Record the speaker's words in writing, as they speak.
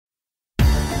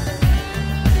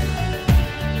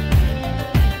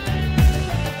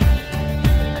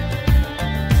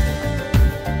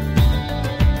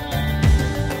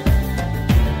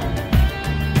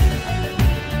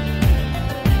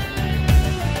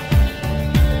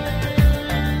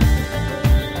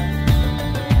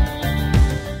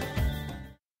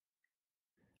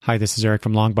Hi, this is Eric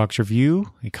from Longbox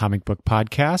Review, a comic book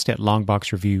podcast at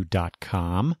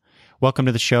longboxreview.com. Welcome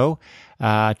to the show.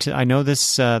 I know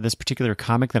this particular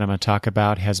comic that I'm going to talk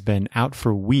about has been out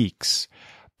for weeks,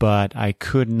 but I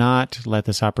could not let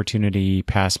this opportunity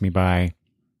pass me by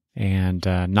and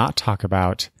not talk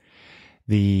about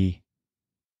the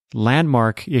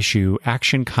landmark issue,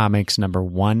 Action Comics number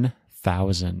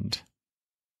 1000.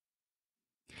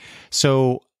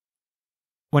 So,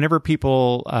 whenever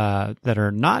people that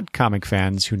are not comic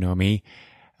fans who know me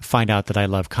find out that I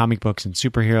love comic books and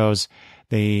superheroes,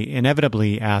 they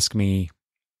inevitably ask me,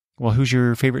 well, who's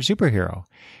your favorite superhero?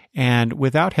 And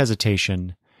without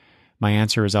hesitation, my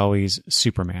answer is always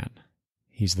Superman.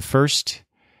 He's the first,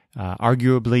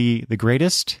 arguably the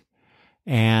greatest.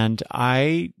 And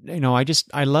I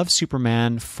love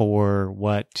Superman for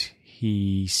what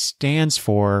he stands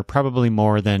for, probably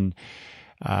more than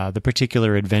the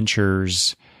particular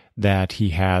adventures that he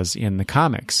has in the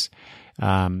comics.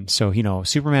 So,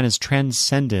 Superman has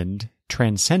transcended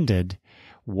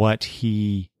what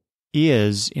he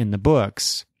is in the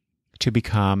books to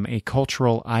become a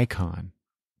cultural icon.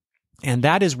 And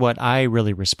that is what I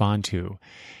really respond to.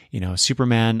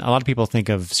 Superman, a lot of people think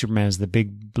of Superman as the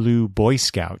big blue Boy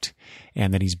Scout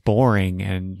and that he's boring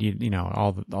and,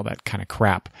 all that kind of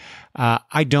crap.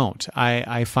 I don't.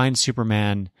 I find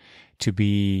Superman to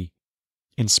be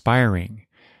inspiring,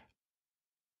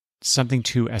 something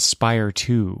to aspire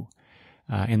to,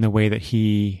 in the way that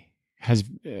he has,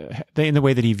 in the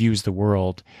way that he views the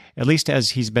world, at least as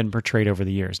he's been portrayed over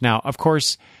the years. Now, of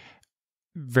course,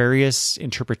 various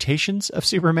interpretations of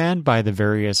Superman by the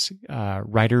various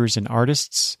writers and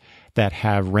artists that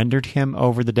have rendered him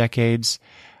over the decades.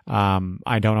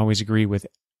 I don't always agree with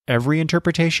every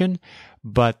interpretation,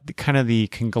 but kind of the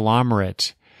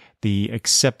conglomerate, the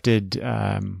accepted,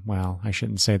 well, I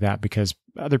shouldn't say that because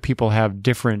other people have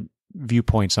different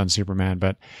viewpoints on Superman,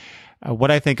 but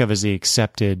what I think of as the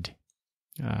accepted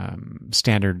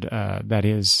standard, that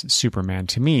is Superman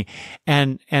to me.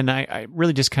 And I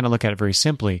really just kind of look at it very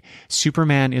simply.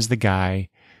 Superman is the guy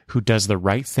who does the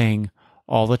right thing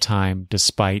all the time,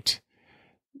 despite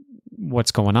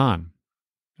what's going on.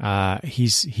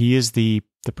 He is the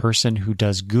person who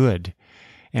does good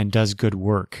and does good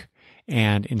work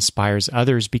and inspires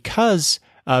others because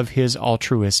of his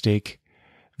altruistic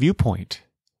viewpoint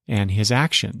and his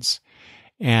actions.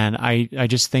 And I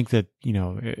just think that,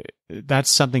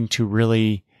 that's something to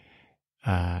really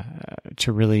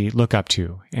look up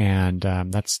to. And,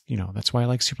 that's why I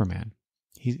like Superman.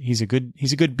 He's a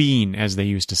good bean, as they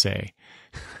used to say.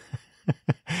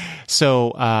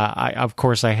 So, of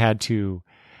course I had to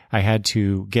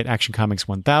get Action Comics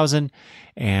 1000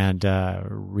 and,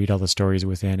 read all the stories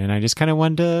within. And I just kind of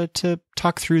wanted to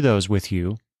talk through those with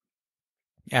you,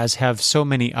 as have so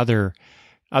many other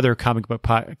comic book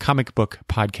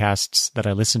podcasts that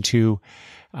I listen to.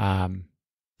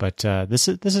 But this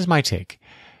is my take.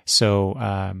 So,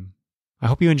 I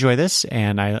hope you enjoy this,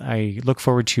 and I look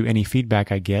forward to any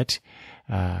feedback I get,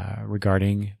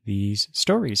 regarding these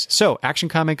stories. So, Action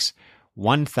Comics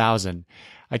 1000.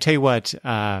 I tell you what,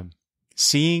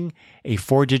 seeing a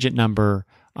 4-digit number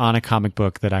on a comic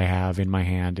book that I have in my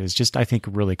hand is just, I think,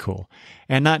 really cool.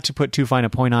 And not to put too fine a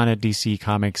point on it, DC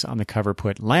Comics on the cover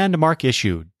put landmark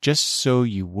issue, just so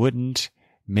you wouldn't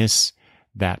miss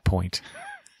that point.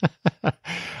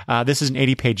 This is an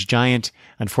 80-page giant.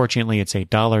 Unfortunately, it's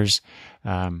 $8,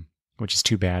 which is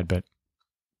too bad, but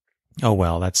oh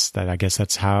well, I guess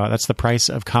that's the price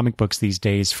of comic books these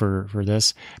days for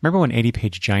this. Remember when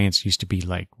 80-page giants used to be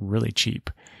like really cheap,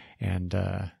 and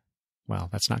well,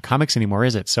 that's not comics anymore,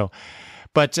 is it? So,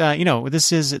 but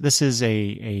this is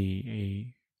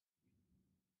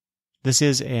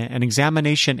an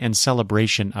examination and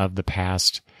celebration of the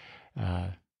past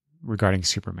regarding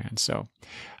Superman. So,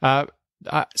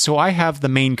 so I have the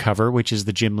main cover, which is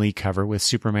the Jim Lee cover with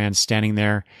Superman standing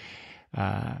there,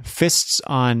 fists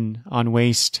on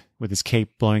waist with his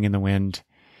cape blowing in the wind,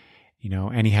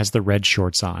 and he has the red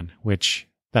shorts on, which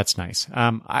that's nice.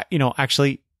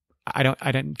 Actually,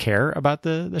 I didn't care about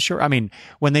the short. I mean,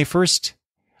 when they first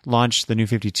launched the New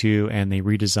 52 and they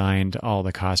redesigned all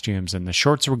the costumes and the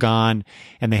shorts were gone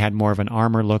and they had more of an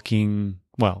armor look,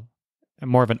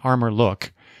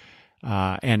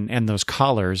 and those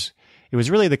collars, it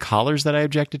was really the collars that I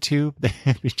objected to,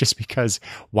 just because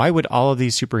why would all of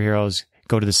these superheroes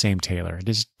go to the same tailor? It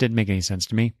just didn't make any sense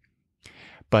to me.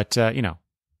 But,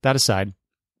 that aside,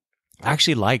 I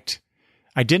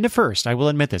didn't at first. I will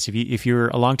admit this. If you're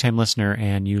a longtime listener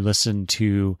and you listen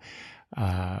to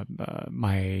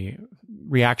my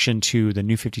reaction to the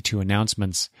New 52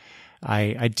 announcements,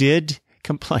 I did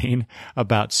complain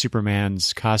about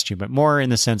Superman's costume, but more in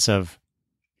the sense of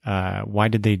why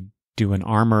did they do an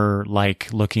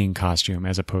armor-like looking costume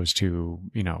as opposed to,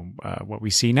 what we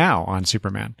see now on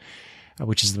Superman,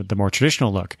 which is the more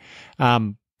traditional look.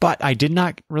 But I did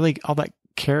not really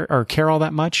care all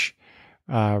that much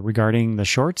regarding the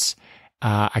shorts.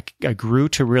 I grew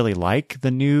to really like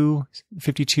the new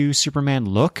 52 Superman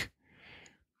look,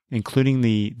 including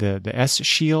the S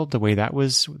shield, the way that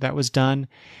was done.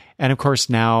 And of course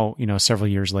now, several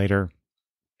years later,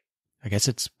 I guess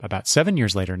it's about 7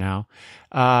 years later now,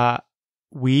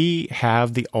 we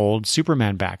have the old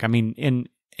Superman back. I mean, in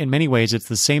many ways, it's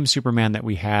the same Superman that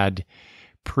we had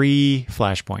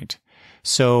pre-Flashpoint.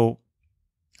 So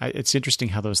it's interesting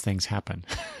how those things happen.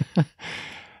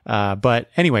 But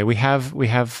anyway, I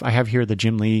have here the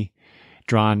Jim Lee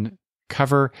drawn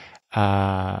cover.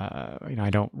 I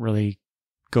don't really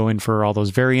go in for all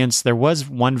those variants. There was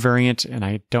one variant, and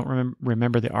I don't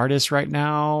remember the artist right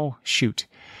now. Shoot.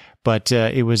 But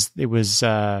it was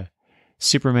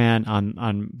Superman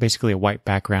on basically a white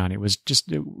background. It was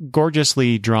just a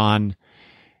gorgeously drawn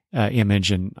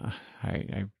image, and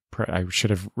I should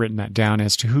have written that down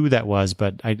as to who that was,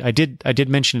 but I did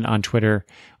mention it on Twitter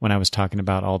when I was talking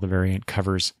about all the variant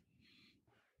covers.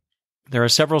 There are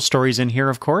several stories in here,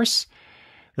 of course.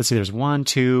 Let's see, there's 1,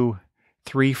 2,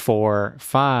 3, 4,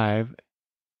 5,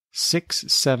 6,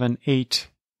 7, 8,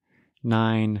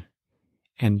 9,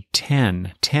 and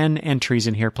 10. 10 entries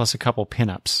in here, plus a couple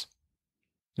pinups.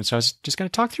 And so I was just going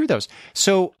to talk through those.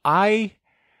 So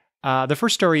the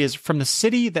first story is From the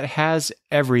City That Has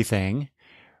Everything,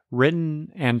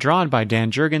 written and drawn by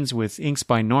Dan Jurgens with inks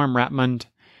by Norm Rapmund,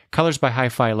 colors by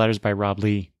Hi-Fi, letters by Rob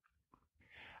Lee.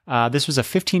 This was a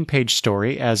 15-page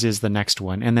story, as is the next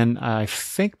one. And then I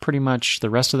think pretty much the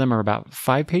rest of them are about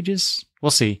 5 pages.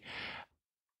 We'll see.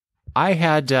 I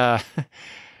had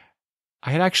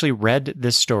actually read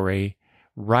this story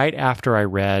right after I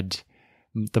read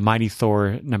The Mighty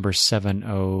Thor number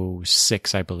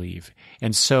 706, I believe.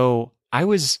 And so I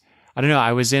was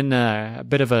in a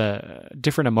bit of a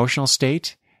different emotional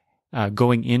state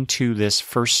going into this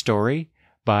first story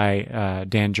by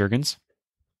Dan Jurgens.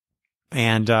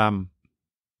 And the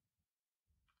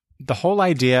whole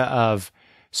idea of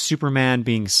Superman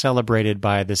being celebrated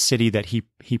by the city that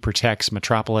he protects,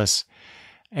 Metropolis,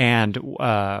 and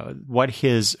what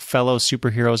his fellow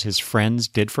superheroes, his friends,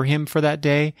 did for him for that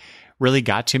day really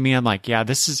got to me. I'm like, yeah,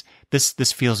 this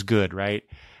feels good, right?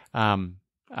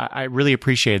 I really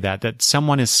appreciated that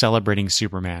someone is celebrating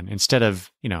Superman instead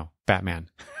of, Batman.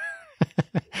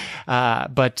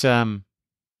 But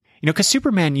because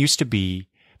Superman used to be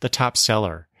the top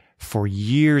seller for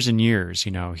years and years.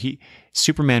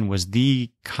 Superman was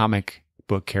the comic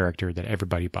book character that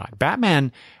everybody bought.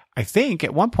 Batman, I think,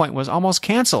 at one point was almost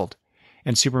canceled,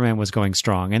 and Superman was going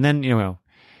strong. And then,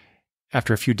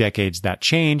 after a few decades, that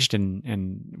changed,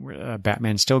 and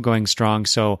Batman's still going strong.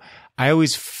 So I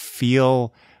always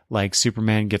feel like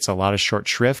Superman gets a lot of short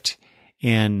shrift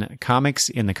in comics,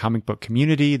 in the comic book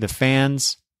community, the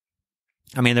fans.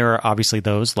 I mean, there are obviously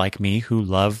those like me who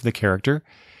love the character,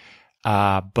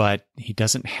 but he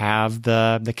doesn't have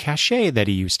the cachet that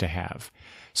he used to have.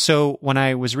 So when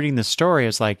I was reading this story, I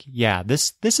was like, yeah,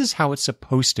 this is how it's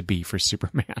supposed to be for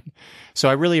Superman. So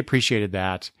I really appreciated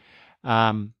that.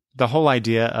 The whole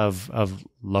idea of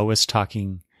Lois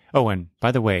talking. Oh, and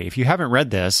by the way, if you haven't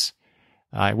read this,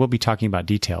 I will be talking about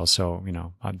details. So,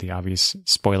 the obvious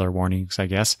spoiler warnings, I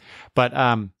guess. But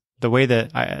the way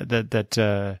that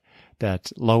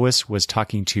Lois was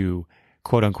talking to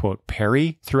quote unquote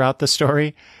Perry throughout the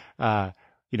story, it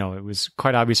was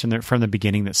quite obvious from the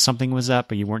beginning that something was up,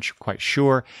 but you weren't quite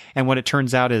sure. And what it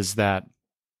turns out is that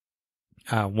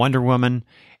Wonder Woman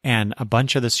and a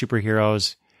bunch of the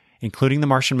superheroes, including the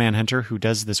Martian Manhunter, who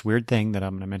does this weird thing that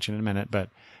I'm going to mention in a minute,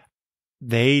 but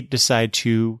they decide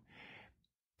to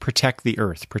protect the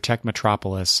Earth, protect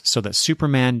Metropolis, so that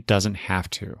Superman doesn't have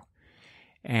to.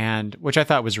 And which I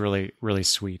thought was really, really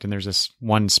sweet. And there's this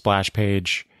one splash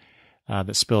page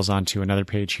that spills onto another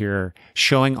page here,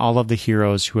 showing all of the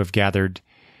heroes who have gathered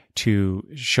to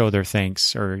show their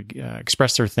thanks or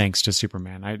express their thanks to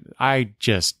Superman. I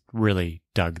just really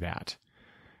dug that.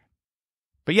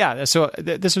 But yeah, so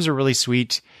this was a really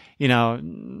sweet,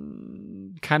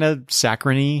 kind of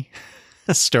saccharine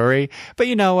story. But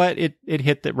you know what? It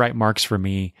hit the right marks for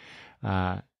me,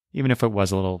 even if it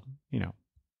was a little,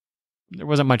 there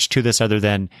wasn't much to this other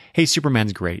than, hey,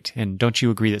 Superman's great. And don't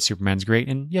you agree that Superman's great?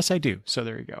 And yes, I do. So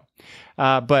there you go.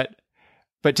 But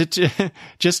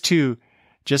just to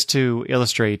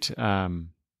illustrate,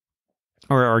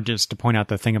 or just to point out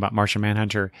the thing about Martian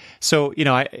Manhunter. So,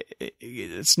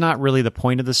 it's not really the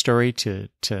point of the story to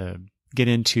get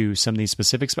into some of these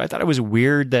specifics, but I thought it was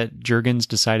weird that Jurgens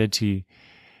decided to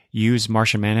use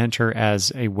Martian Manhunter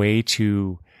as a way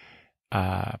to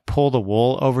pull the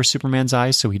wool over Superman's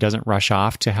eyes so he doesn't rush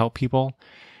off to help people.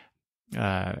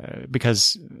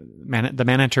 Because the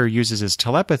Manhunter uses his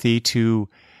telepathy to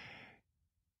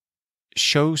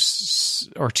show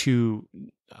or to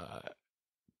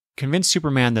convince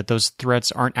Superman that those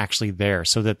threats aren't actually there,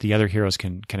 so that the other heroes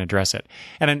can address it.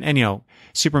 And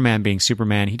Superman being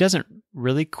Superman, he doesn't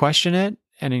really question it.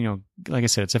 And like I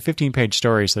said, it's a 15-page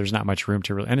story, so there's not much room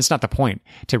to really, and it's not the point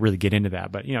to really get into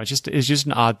that. But it's just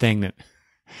an odd thing that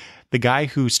the guy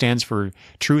who stands for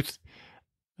truth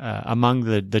among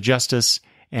the justice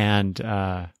and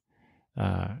a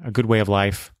good way of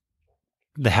life,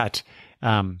 that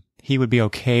he would be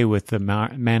okay with the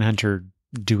Manhunter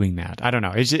doing that. I don't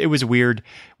know. It was weird.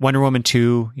 Wonder Woman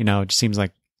 2, it just seems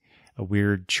like a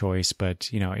weird choice, but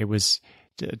it was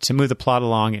to move the plot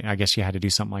along. I guess you had to do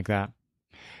something like that.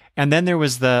 And then there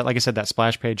was like I said, that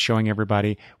splash page showing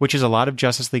everybody, which is a lot of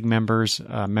Justice League members,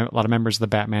 a lot of members of the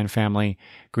Batman family,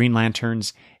 Green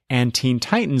Lanterns, and Teen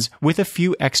Titans, with a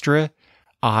few extra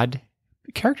odd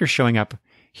characters showing up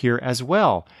here as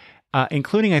well,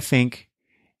 including, I think,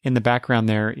 in the background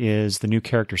there is the new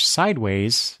character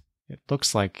Sideways. It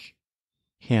looks like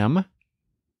him.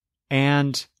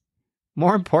 And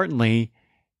more importantly,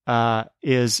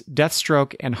 is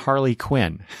Deathstroke and Harley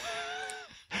Quinn.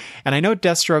 And I know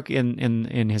Deathstroke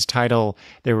in his title,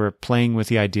 they were playing with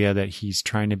the idea that he's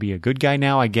trying to be a good guy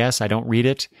now, I guess. I don't read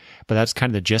it, but that's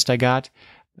kind of the gist I got.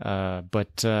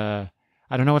 But I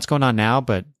don't know what's going on now,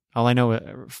 but all I know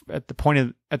at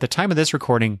the time of this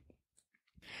recording,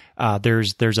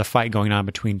 there's a fight going on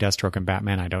between Deathstroke and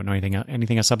Batman. I don't know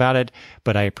anything else about it,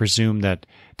 but I presume that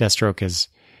Deathstroke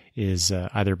is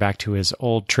either back to his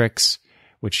old tricks,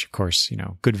 which of course,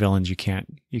 good villains, you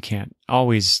can't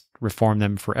always reform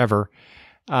them forever.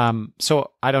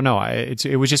 So I don't know.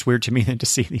 It was just weird to me then to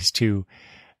see these two.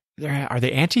 Are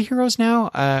they anti-heroes now?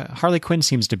 Harley Quinn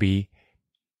seems to be,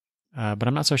 but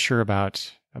I'm not so sure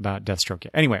about Deathstroke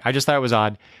yet. Anyway, I just thought it was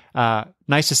odd.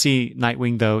 Nice to see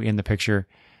Nightwing though in the picture,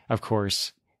 of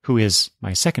course, who is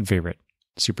my second favorite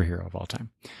superhero of all time.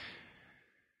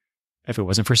 If it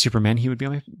wasn't for Superman, he would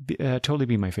totally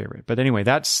be my favorite. But anyway,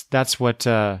 that's what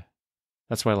I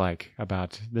like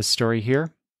about this story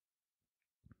here.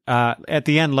 At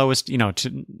the end, Lois,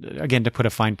 to put a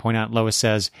fine point out, Lois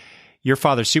says, "Your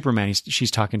father, Superman,"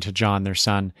 she's talking to John, their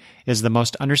son, "is the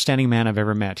most understanding man I've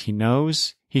ever met. He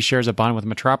knows he shares a bond with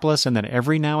Metropolis, and that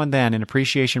every now and then, in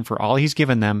appreciation for all he's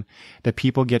given them, the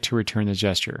people get to return the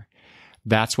gesture.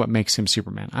 That's what makes him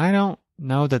Superman." I don't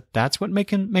know that's what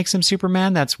makes him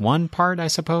Superman. That's one part, I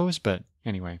suppose. But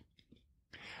anyway.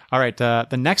 All right. The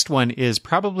next one is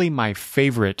probably my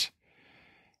favorite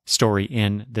story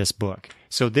in this book.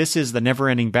 So this is The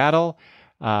Never-Ending Battle.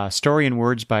 Story and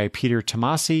words by Peter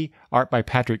Tomasi, art by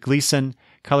Patrick Gleason,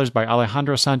 colors by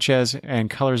Alejandro Sanchez, and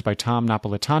colors by Tom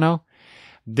Napolitano.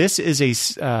 This is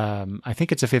I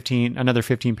think it's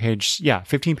 15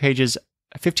 pages,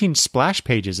 15 splash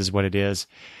pages is what it is.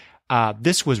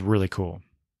 This was really cool.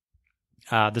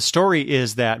 The story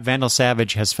is that Vandal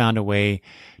Savage has found a way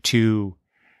to,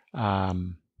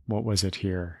 what was it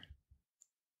here?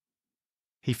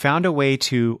 He found a way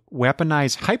to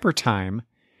weaponize hypertime.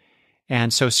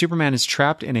 And so Superman is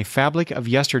trapped in a fabric of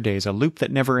yesterdays, a loop that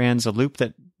never ends, a loop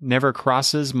that never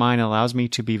crosses mine, allows me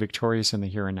to be victorious in the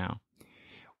here and now.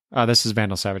 This is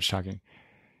Vandal Savage talking.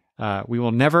 "We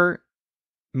will never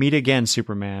meet again,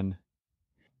 Superman.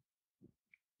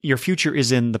 Your future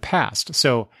is in the past."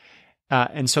 So,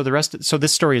 and so so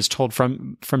this story is told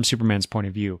from Superman's point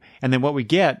of view. And then what we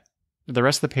get, the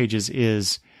rest of the pages,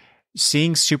 is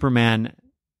seeing Superman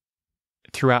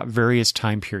throughout various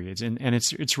time periods. And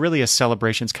it's really a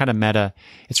celebration. It's kind of meta.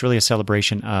 It's really a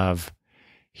celebration of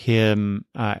him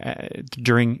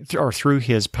during or through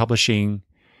his publishing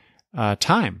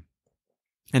time.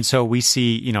 And so we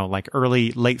see, like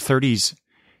late 30s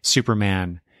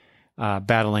Superman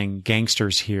battling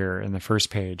gangsters here in the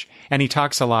first page. And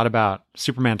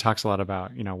Superman talks a lot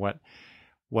about,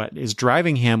 what is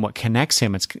driving him, what connects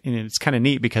him. It's kind of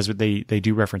neat because they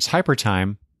do reference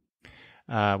hypertime,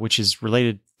 which is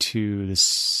related to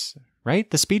this, right?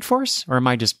 The Speed Force? Or am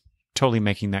I just totally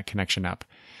making that connection up?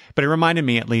 But it reminded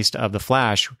me at least of the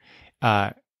Flash,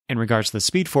 in regards to the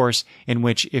Speed Force, in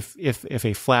which if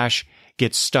a Flash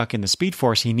gets stuck in the Speed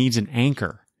Force, he needs an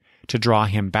anchor to draw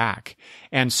him back.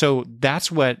 And so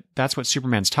that's what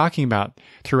Superman's talking about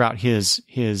throughout his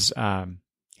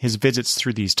visits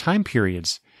through these time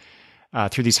periods.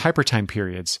 through these hypertime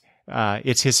periods.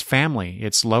 It's his family.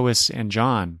 It's Lois and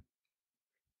John,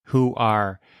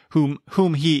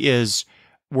 whom he is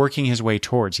working his way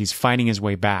towards. He's fighting his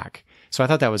way back. So I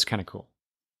thought that was kind of cool.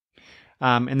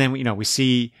 And then we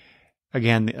see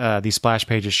again these splash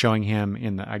pages showing him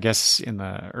in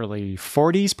the early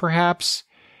 40s, perhaps.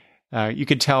 You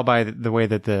could tell by the way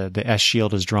that the S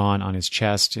shield is drawn on his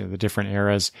chest, the different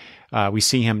eras. We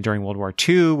see him during World War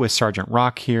II with Sergeant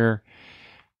Rock here.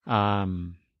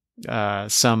 Some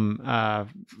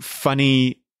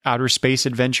funny outer space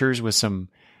adventures with some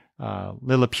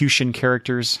Lilliputian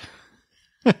characters,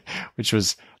 which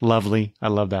was lovely. I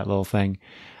love that little thing.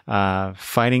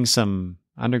 Fighting some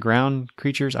underground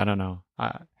creatures. I don't know.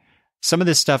 Some of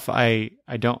this stuff I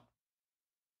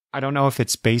don't know if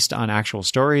it's based on actual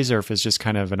stories or if it's just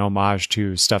kind of an homage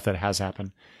to stuff that has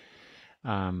happened.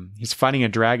 He's fighting a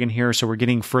dragon here, so we're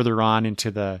getting further on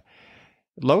into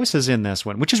Lois is in this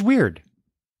one, which is weird.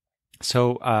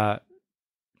 So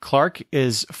Clark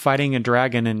is fighting a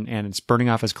dragon and it's burning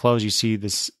off his clothes. You see the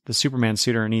Superman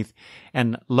suit underneath,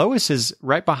 and Lois is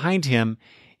right behind him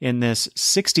in this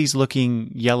 60s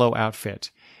looking yellow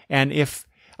outfit. And if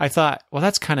I thought, well,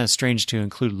 that's kind of strange to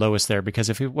include Lois there, because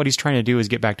what he's trying to do is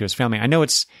get back to his family. I know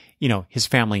it's, his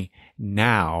family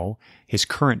now, the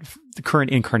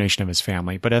current incarnation of his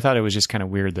family, but I thought it was just kind of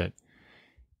weird that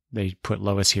they put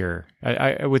Lois here.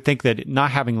 I would think that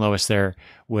not having Lois there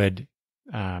would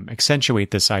accentuate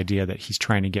this idea that he's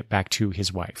trying to get back to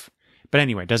his wife. But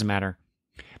anyway, it doesn't matter.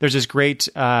 There's this great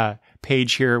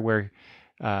page here where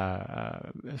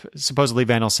supposedly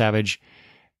Vandal Savage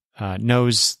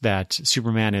knows that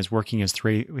Superman is working his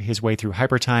way through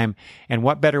hypertime, and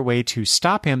what better way to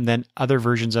stop him than other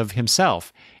versions of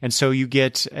himself? And so you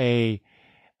get a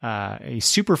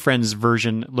Super Friends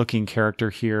version looking character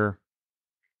here,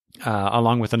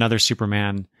 along with another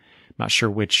Superman. I'm not sure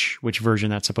which version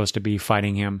that's supposed to be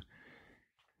fighting him.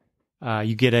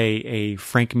 You get a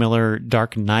Frank Miller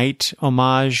Dark Knight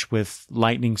homage with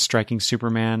lightning striking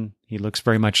Superman. He looks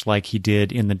very much like he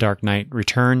did in The Dark Knight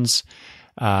Returns.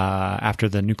 After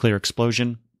the nuclear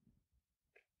explosion,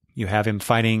 you have him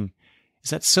fighting. Is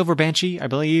that Silver Banshee? I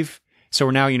believe. So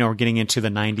we're now, we're getting into the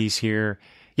 90s here.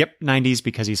 Yep, 90s,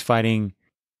 because he's fighting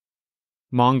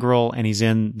Mongrel and he's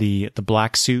in the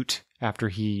black suit after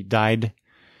he died.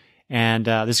 And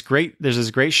there's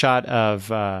this great shot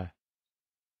of I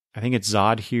think it's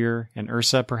Zod here and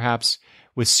Ursa perhaps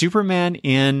with Superman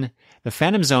in the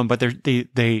Phantom Zone, but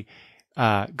they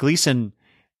Gleason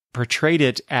portrayed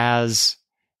it as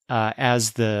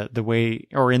the way,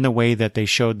 or in the way that they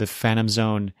showed the Phantom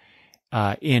Zone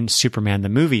in Superman the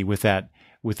movie, with that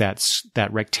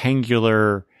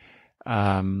rectangular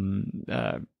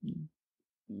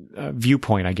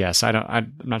viewpoint, I guess.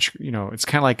 I'm not sure. It's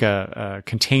kind of like a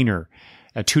container,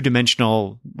 a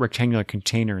 2-dimensional rectangular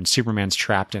container, and Superman's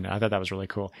trapped in it. I thought that was really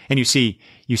cool. And you see,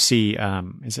 is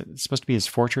it supposed to be his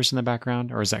fortress in the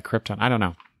background, or is that Krypton? I don't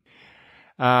know.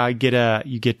 You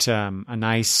get a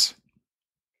nice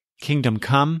Kingdom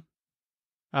Come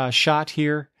shot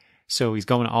here. So he's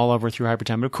going all over through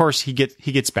hypertime. But of course, he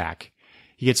gets back.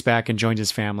 He gets back and joins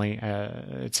his family.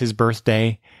 It's his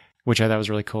birthday, which I thought was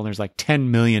really cool. And there's like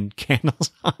 10 million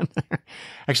candles on there.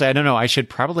 Actually, I don't know. I should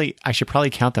probably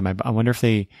count them. I wonder if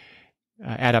they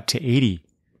add up to 80.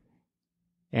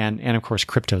 And of course,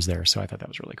 Crypto's there. So I thought that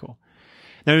was really cool.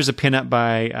 Now there's a pinup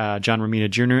by John Romita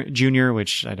Jr.,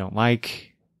 which I don't like.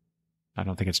 I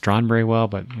don't think it's drawn very well,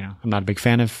 but I'm not a big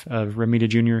fan of Romita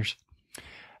Jr.'s.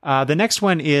 The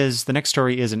next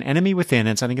story is An Enemy Within.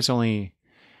 I think it's only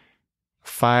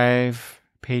 5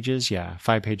 pages. Yeah,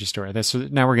 5 pages story. So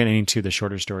now we're getting into the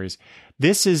shorter stories.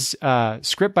 This is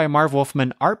script by Marv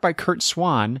Wolfman, art by Kurt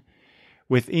Swan,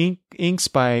 with inks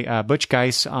by Butch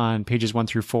Geis on pages 1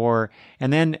 through 4,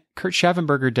 and then Kurt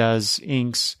Schavenberger does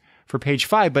inks for page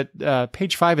 5. But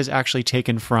page 5 is actually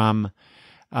taken from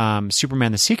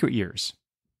Superman: The Secret Years.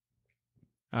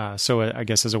 So I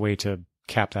guess as a way to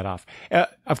cap that off.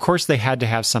 Of course, they had to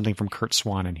have something from Kurt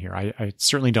Swan in here. I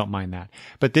certainly don't mind that.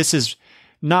 But this is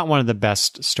not one of the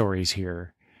best stories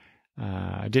here.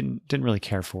 I didn't really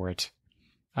care for it.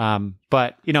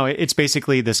 But it's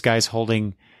basically this guy's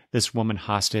holding this woman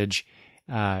hostage,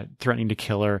 threatening to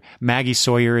kill her. Maggie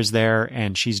Sawyer is there,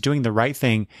 and she's doing the right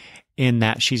thing in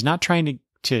that she's not trying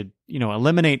to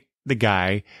eliminate the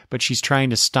guy, but she's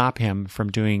trying to stop him from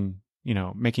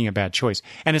making a bad choice.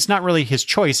 And it's not really his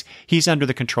choice. He's under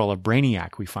the control of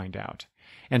Brainiac, we find out.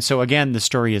 And so again, the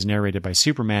story is narrated by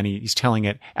Superman. He's telling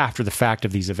it after the fact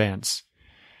of these events.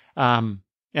 And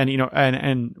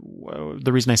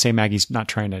the reason I say Maggie's not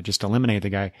trying to just eliminate the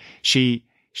guy, she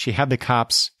had the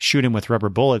cops shoot him with rubber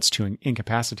bullets to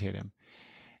incapacitate him.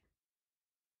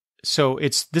 so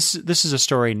it's this is a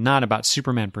story not about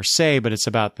Superman per se, but it's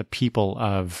about the people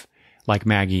of, like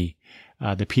Maggie,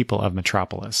 the people of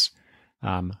Metropolis,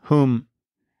 whom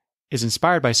is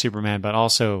inspired by Superman, but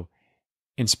also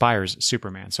inspires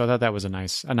Superman. So I thought that was a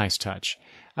nice touch.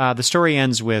 The story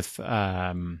ends with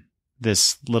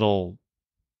this little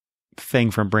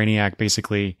thing from Brainiac,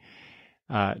 basically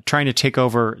trying to take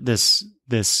over this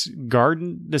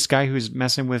garden. This guy who's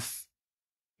messing with.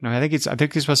 No, I think he's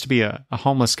supposed to be a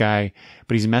homeless guy,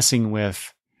 but he's messing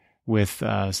with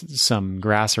some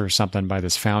grass or something by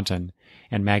this fountain.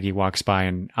 And Maggie walks by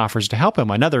and offers to help him.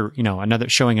 Another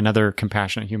showing another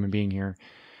compassionate human being here,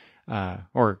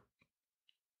 or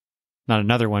not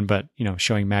another one, but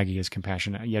showing Maggie as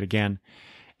compassionate yet again.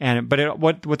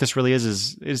 What this really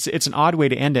is it's an odd way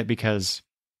to end it, because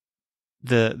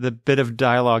the bit of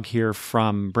dialogue here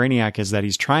from Brainiac is that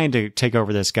he's trying to take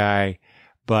over this guy,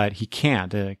 but he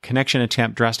can't. A connection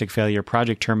attempt, drastic failure,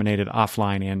 project terminated,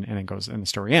 offline, and it goes, and the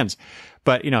story ends.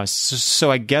 But so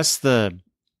I guess the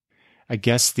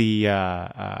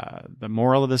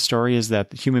moral of the story is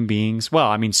that human beings. Well,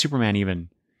 I mean, Superman even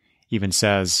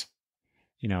says,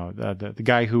 the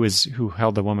guy who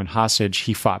held the woman hostage,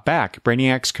 he fought back.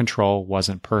 Brainiac's control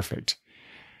wasn't perfect.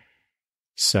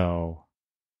 So,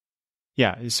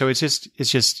 yeah. So it's just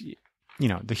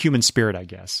the human spirit, I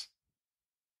guess.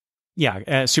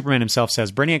 Yeah, Superman himself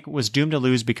says, Brainiac was doomed to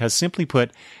lose because, simply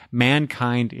put,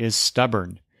 mankind is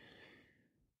stubborn.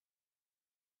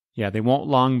 Yeah, they won't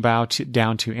long bow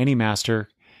down to any master.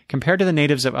 Compared to the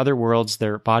natives of other worlds,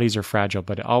 their bodies are fragile,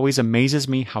 but it always amazes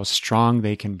me how strong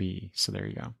they can be. So there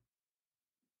you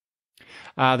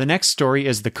go. The next story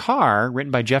is The Car,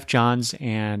 written by Jeff Johns,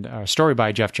 and story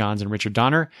by Jeff Johns and Richard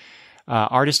Donner.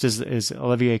 Artist is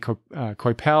Olivier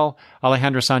Coipel.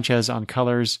 Alejandro Sanchez on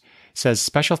colors. Says,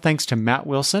 special thanks to Matt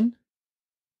Wilson,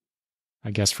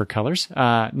 I guess for colors.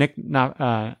 Nick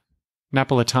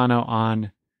Napolitano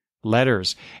on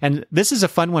letters. And this is a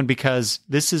fun one because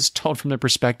this is told from the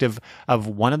perspective of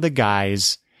one of the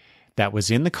guys that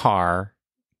was in the car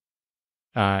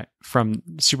from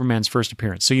Superman's first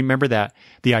appearance. So you remember that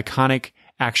the iconic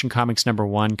Action Comics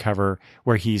 #1 cover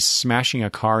where he's smashing a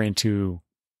car into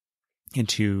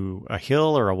a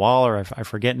hill or a wall, or I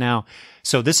forget now.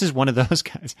 So this is one of those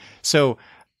guys. So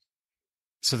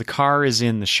the car is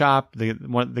in the shop.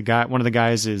 One of the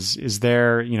guys is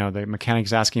there. The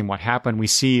mechanic's asking him what happened. We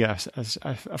see a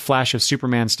flash of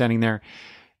Superman standing there,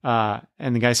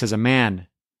 and the guy says, "A man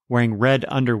wearing red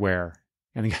underwear."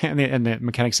 And the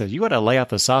mechanic says, "You ought to lay out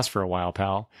the sauce for a while,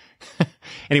 pal."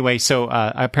 Anyway, so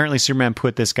apparently Superman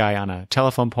put this guy on a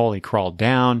telephone pole. He crawled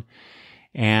down,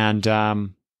 and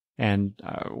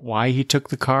why he took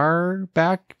the car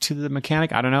back to the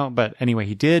mechanic, I don't know. But anyway,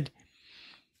 he did.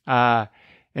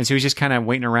 And so he's just kind of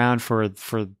waiting around for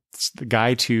the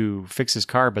guy to fix his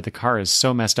car, but the car is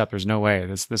so messed up. There's no way.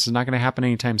 This is not going to happen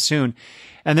anytime soon.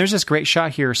 And there's this great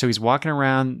shot here. So he's walking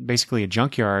around basically a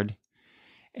junkyard,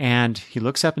 and he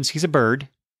looks up and sees a bird,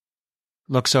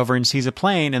 looks over and sees a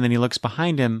plane, and then he looks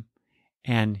behind him,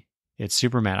 and it's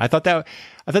Superman. I thought that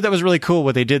was really cool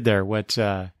what they did there. What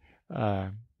Mr.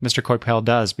 Coipel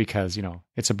does, because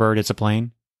it's a bird, it's a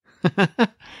plane.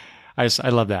 I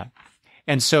love that.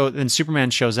 And so then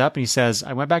Superman shows up and he says,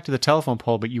 "I went back to the telephone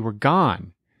pole, but you were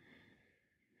gone.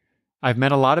 I've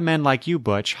met a lot of men like you,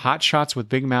 Butch, hot shots with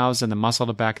big mouths and the muscle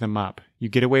to back them up. You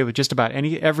get away with just about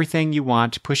everything you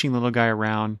want, pushing the little guy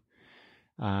around.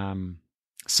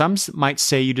 Some might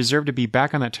say you deserve to be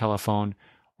back on that telephone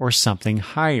or something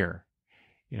higher."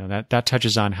 That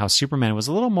touches on how Superman was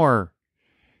he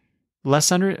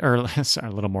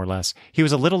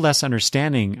was a little less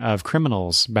understanding of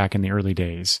criminals back in the early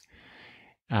days.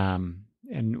 And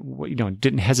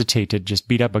didn't hesitate to just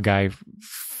beat up a guy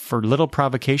for little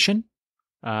provocation.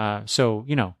 But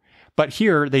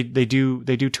here they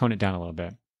do tone it down a little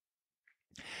bit.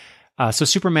 So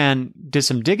Superman did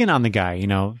some digging on the guy,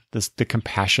 the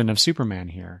compassion of Superman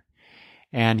here.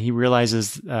 And he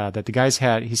realizes that the guy's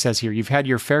he says here, "You've had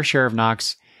your fair share of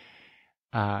knocks,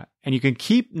 and you can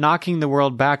keep knocking the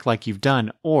world back like you've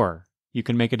done, or you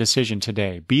can make a decision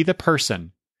today. Be the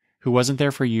person who wasn't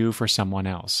there for you for someone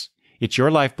else. It's your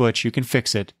life, Butch. You can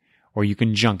fix it, or you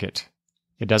can junk it.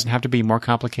 It doesn't have to be more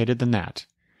complicated than that.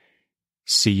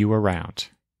 See you around."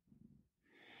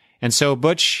 And so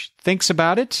Butch thinks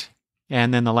about it,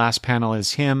 and then the last panel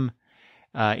is him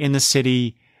in the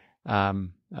city,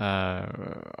 opening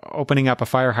up a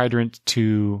fire hydrant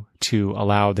to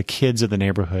allow the kids of the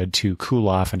neighborhood to cool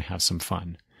off and have some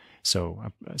fun.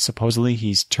 So supposedly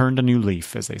he's turned a new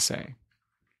leaf, as they say.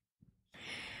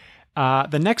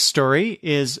 The next story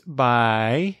is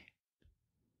by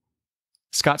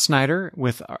Scott Snyder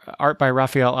with art by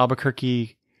Raphael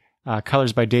Albuquerque,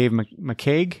 colors by Dave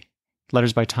McCaig,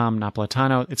 letters by Tom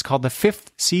Napolitano. It's called The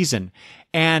Fifth Season.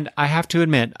 And I have to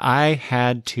admit, I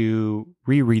had to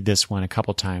reread this one a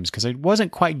couple times because I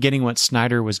wasn't quite getting what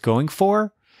Snyder was going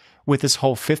for with this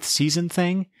whole fifth season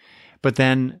thing. But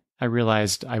then I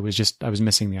realized I was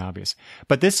missing the obvious.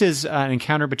 But this is an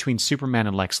encounter between Superman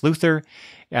and Lex Luthor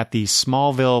at the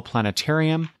Smallville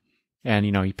Planetarium. And,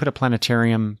 you put a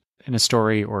planetarium in a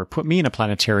story or put me in a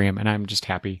planetarium and I'm just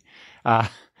happy.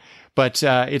 But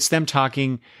it's them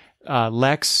talking.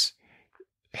 Lex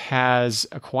has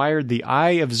acquired the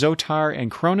Eye of Zotar and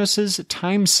Kronos'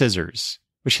 time scissors,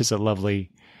 which is a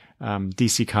lovely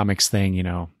DC Comics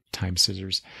thing, time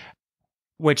scissors,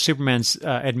 which Superman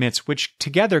admits, which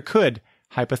together could,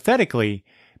 hypothetically,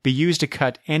 be used to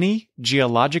cut any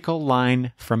geological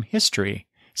line from history.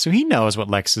 So he knows what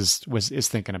Lex is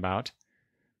thinking about.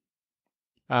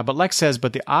 But Lex says,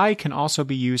 but the eye can also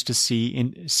be used to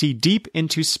see deep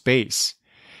into space,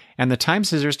 and the time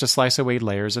scissors to slice away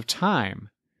layers of time.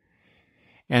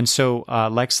 And so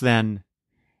Lex then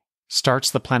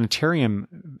starts the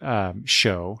planetarium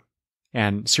show,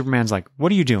 and Superman's like,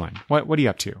 "What are you doing? What are you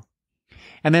up to?"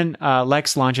 And then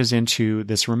Lex launches into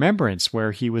this remembrance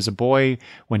where he was a boy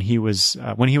when he was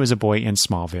a boy in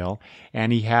Smallville,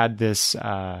 and he had this.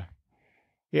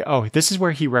 This is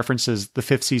where he references the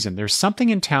fifth season. There's something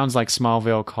in towns like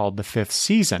Smallville called the fifth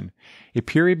season, a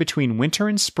period between winter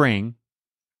and spring,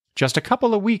 just a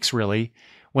couple of weeks really,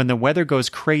 when the weather goes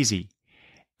crazy.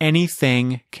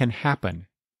 Anything can happen.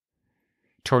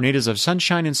 Tornadoes of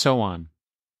sunshine and so on.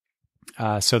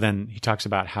 So then he talks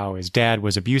about how his dad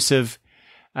was abusive.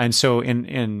 And so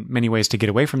in many ways to get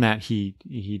away from that, he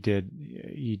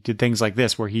did things like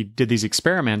this, where he did these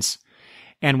experiments.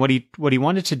 And what he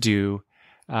wanted to do,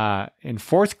 in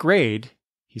fourth grade,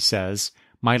 he says,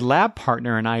 my lab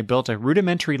partner and I built a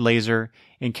rudimentary laser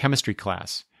in chemistry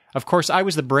class. Of course, I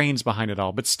was the brains behind it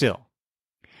all, but still.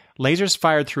 Lasers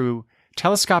fired through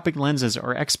telescopic lenses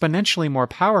are exponentially more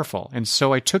powerful, and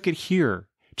so I took it here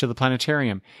to the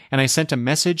planetarium, and I sent a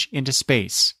message into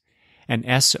space, an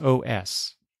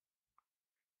SOS.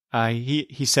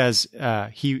 He says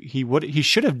he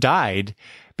should have died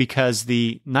because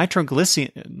the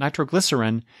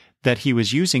nitroglycerin that he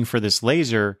was using for this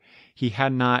laser, he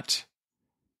had not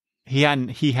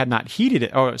heated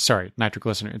it. Oh, sorry,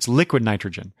 nitroglycerin. It's liquid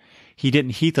nitrogen. He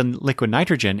didn't heat the liquid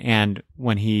nitrogen, and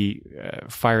when he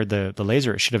fired the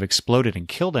laser, it should have exploded and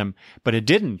killed him, but it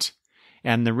didn't.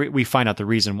 And we find out the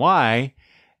reason why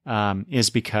is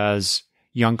because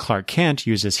young Clark Kent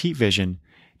used his heat vision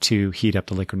to heat up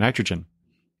the liquid nitrogen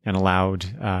and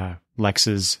allowed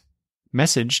Lex's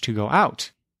message to go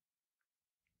out.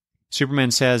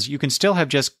 Superman says, you can still have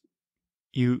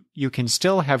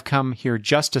come here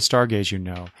just to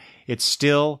stargaze, It's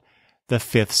still the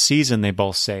fifth season, they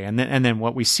both say. And then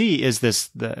what we see is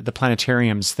the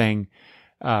planetariums thing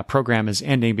program is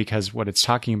ending because what it's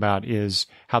talking about is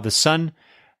how the sun,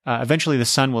 eventually the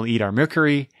sun will eat our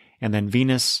Mercury, and then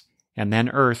Venus, and then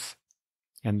Earth,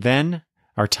 and then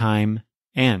our time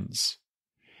ends.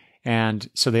 And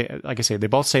so they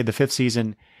both say the fifth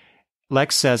season.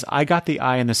 Lex says, I got the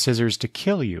eye and the scissors to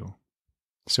kill you.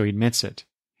 So he admits it.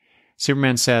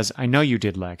 Superman says, I know you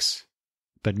did, Lex,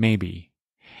 but maybe.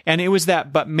 And it was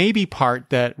that but maybe part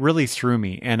that really threw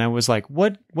me. And I was like,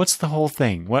 what's the whole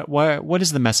thing? What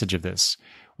is the message of this?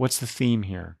 What's the theme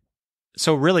here?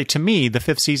 So really, to me, the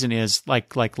fifth season is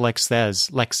like Lex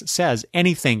says,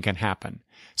 anything can happen.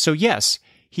 So yes,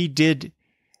 he did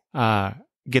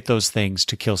get those things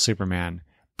to kill Superman,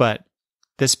 but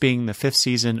this being the fifth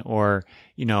season, or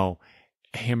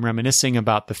him reminiscing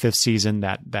about the fifth season,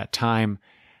 that time,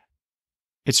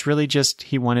 it's really just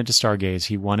he wanted to stargaze.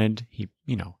 He wants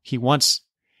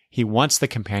the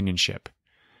companionship.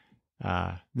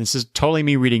 This is totally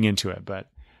me reading into it,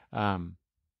 but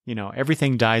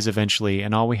everything dies eventually,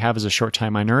 and all we have is a short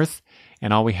time on Earth,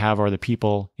 and all we have are the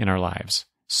people in our lives.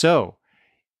 So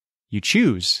you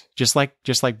choose, just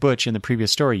like Butch in the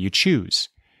previous story, you choose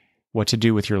what to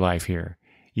do with your life here.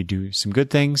 You do some good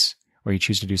things, or you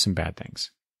choose to do some bad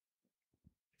things.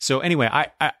 So anyway,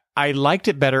 I liked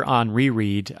it better on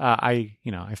reread.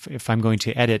 If I'm going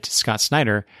to edit Scott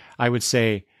Snyder, I would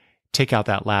say take out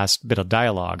that last bit of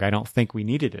dialogue. I don't think we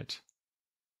needed it.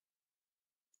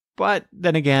 But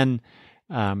then again,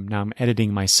 now I'm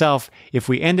editing myself. If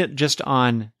we end it just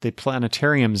on the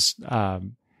planetarium's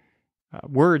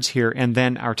words here, and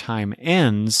then our time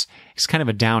ends, it's kind of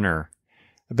a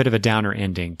bit of a downer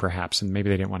ending, perhaps, and maybe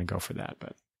they didn't want to go for that.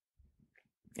 But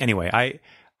anyway,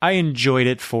 I enjoyed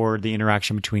it for the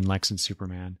interaction between Lex and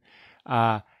Superman.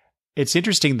 It's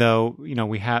interesting, though.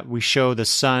 We show the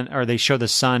sun, or they show the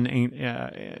sun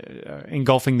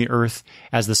engulfing the Earth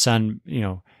as the sun,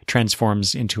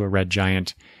 transforms into a red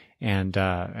giant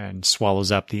and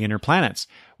swallows up the inner planets.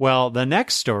 Well, the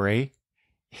next story,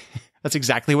 that's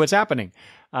exactly what's happening.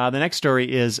 The next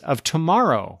story is Of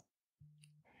Tomorrow,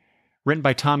 written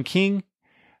by Tom King.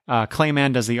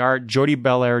 Clayman does the art. Jordie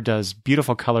Bellaire does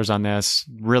beautiful colors on this,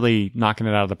 really knocking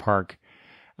it out of the park,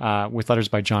 with letters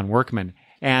by John Workman.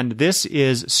 And this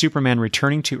is Superman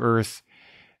returning to Earth,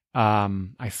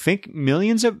 I think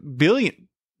billions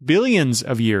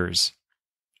of years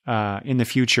in the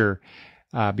future,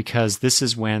 because this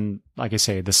is when, like I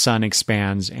say, the sun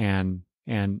expands and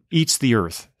eats the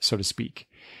Earth, so to speak.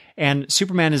 And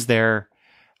Superman is there,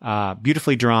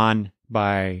 beautifully drawn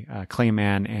by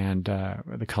Clayman, and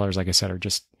the colors, like I said, are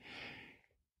just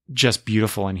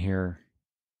beautiful in here,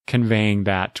 conveying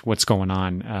that what's going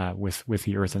on with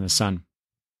the Earth and the sun.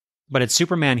 But it's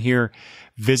Superman here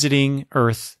visiting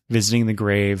Earth, visiting the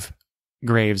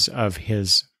graves of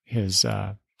his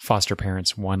foster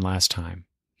parents one last time.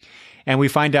 And we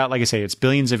find out, like I say, it's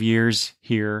billions of years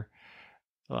here,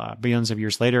 billions of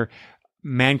years later.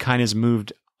 Mankind has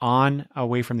moved on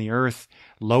away from the Earth.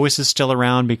 Lois is still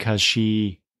around because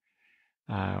she,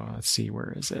 let's see,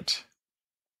 where is it?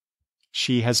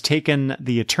 She has taken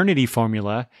the Eternity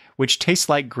formula, which tastes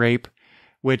like grape,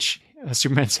 which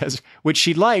Superman says, which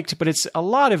she liked, but it's a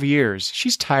lot of years.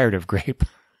 She's tired of grape.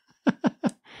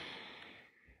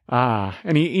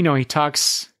 And he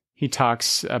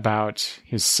talks about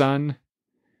his son,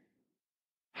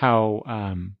 how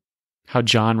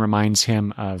John reminds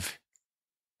him of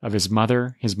his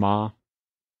mother, his ma,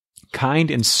 kind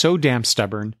and so damn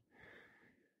stubborn.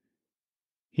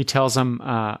 He tells him,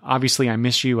 obviously, I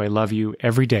miss you, I love you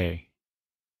every day.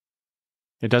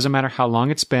 It doesn't matter how long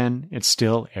it's been, it's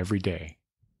still every day.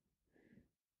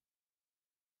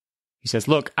 He says,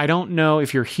 look, I don't know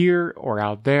if you're here or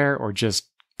out there or just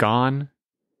gone.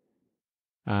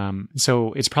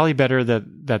 So it's probably better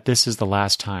that this is the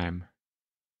last time.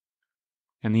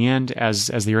 In the end, as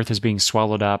the Earth is being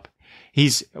swallowed up,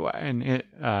 he's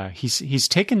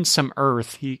taken some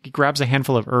earth. He grabs a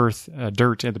handful of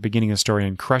dirt at the beginning of the story,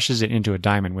 and crushes it into a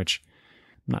diamond, which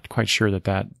I'm not quite sure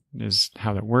that is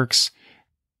how that works.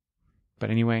 But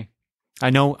anyway,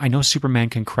 I know Superman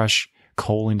can crush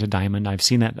coal into diamond. I've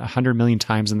seen that 100 million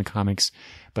times in the comics,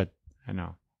 but I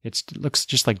know it looks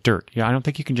just like dirt. Yeah, I don't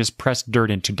think you can just press dirt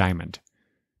into diamond.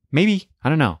 Maybe, I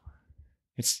don't know.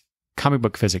 It's comic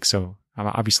book physics, so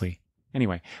obviously.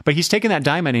 Anyway, but he's taken that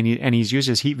diamond and he's used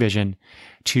his heat vision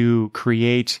to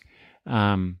create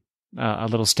a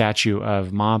little statue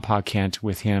of Ma and Pa Kent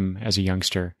with him as a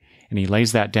youngster, and he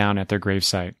lays that down at their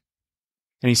gravesite.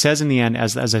 And he says in the end,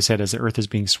 as I said, as the Earth is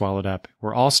being swallowed up,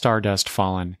 we're all stardust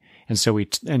fallen, and so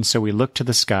we look to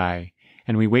the sky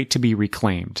and we wait to be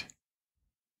reclaimed.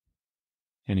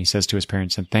 And he says to his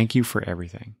parents, and thank you for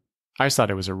everything. I just thought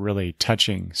it was a really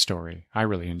touching story. I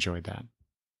really enjoyed that.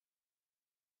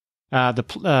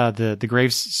 The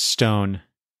gravestone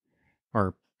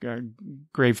or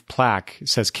grave plaque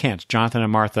says, Kent, Jonathan,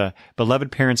 and Martha,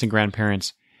 beloved parents and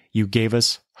grandparents, you gave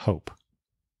us hope.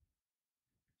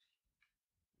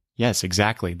 Yes,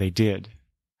 exactly. They did.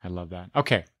 I love that.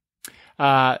 Okay.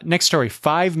 Next story,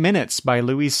 5 Minutes by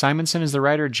Louise Simonson is the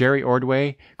writer. Jerry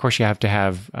Ordway. Of course, you have to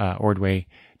have Ordway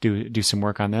do some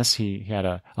work on this. He had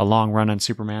a long run on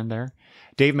Superman there.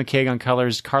 Dave McCaig on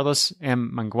colors. Carlos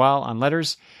M. Mangual on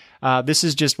letters. This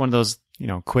is just one of those,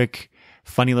 quick,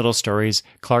 funny little stories.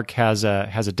 Clark has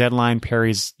a deadline.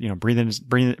 Perry's,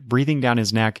 breathing down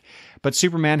his neck, but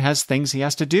Superman has things he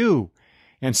has to do.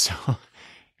 And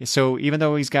so even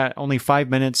though he's got only 5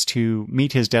 minutes to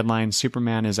meet his deadline,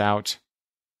 Superman is out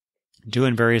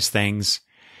doing various things,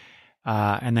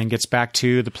 and then gets back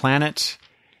to the planet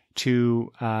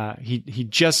he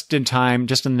just in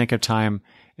the nick of time,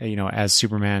 as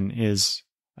Superman is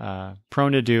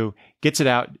prone to do, gets it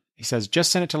out. He says,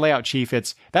 just send it to layout chief.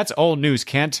 That's old news,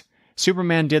 Kent.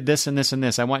 Superman did this and this and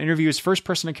this. I want interviews, first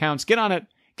person accounts. Get on it,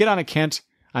 Kent.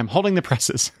 I'm holding the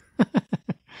presses.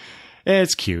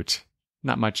 It's cute.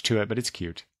 Not much to it, but it's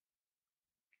cute.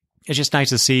 It's just nice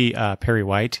to see Perry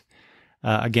White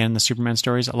again in the Superman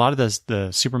stories. A lot of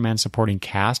the Superman supporting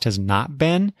cast has not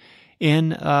been in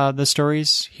the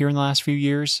stories here in the last few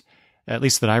years, at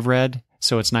least that I've read.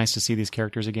 So it's nice to see these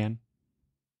characters again.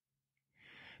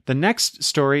 The next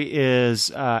story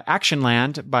is Action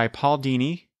Land by Paul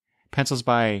Dini, pencils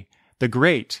by the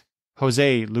great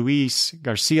Jose Luis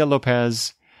Garcia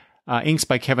Lopez, inks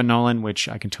by Kevin Nolan, which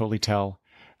I can totally tell.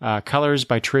 Colors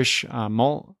by Trish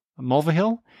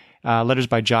Mulvihill, letters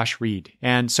by Josh Reed.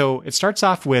 And so it starts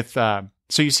off with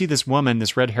So you see this woman,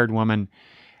 this red-haired woman,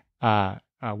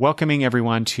 welcoming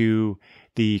everyone to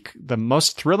the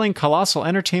most thrilling, colossal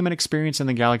entertainment experience in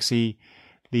the galaxy,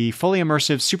 the fully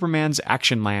immersive Superman's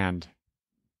Action Land.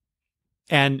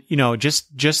 And, you know,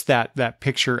 just that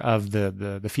picture of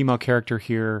the female character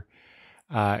here,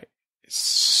 is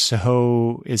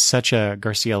such a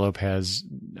Garcia Lopez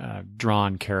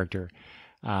drawn character.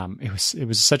 It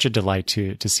was such a delight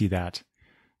to see that.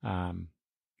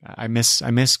 I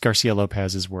miss Garcia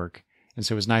Lopez's work, and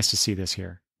so it was nice to see this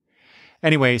here.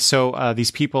 Anyway, so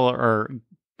these people are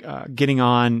getting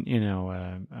on, you know,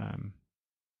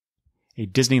 a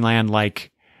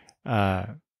Disneyland-like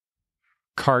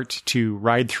cart to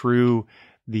ride through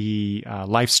the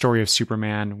life story of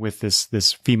Superman with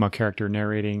this female character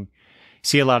narrating.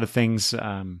 See a lot of things,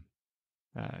 some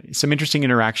interesting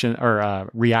interaction or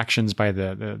reactions by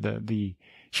the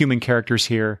human characters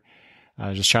here.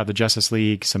 Just shot of the Justice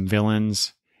League, some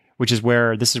villains, this is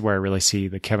where I really see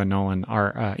the Kevin Nolan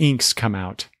inks come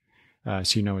out.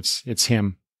 So you know it's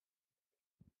him.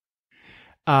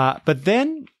 But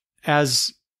then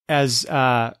as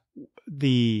it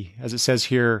says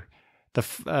here,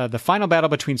 the final battle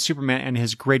between Superman and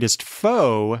his greatest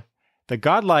foe, the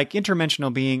godlike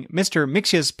interdimensional being Mr.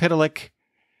 Mxyzptlk,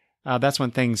 that's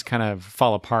when things kind of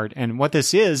fall apart. And what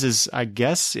this is I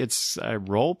guess it's a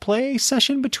role play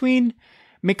session between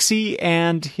Mixie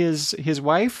and his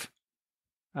wife,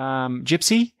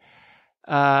 Gypsy.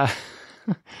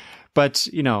 But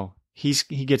you know, he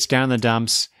gets down in the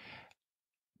dumps,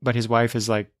 but his wife is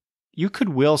like, you could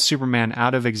will Superman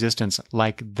out of existence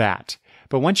like that.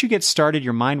 But once you get started,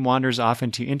 your mind wanders off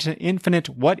into infinite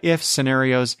what-if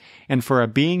scenarios, and for a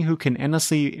being who can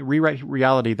endlessly rewrite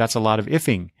reality, that's a lot of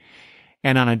ifing.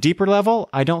 And on a deeper level,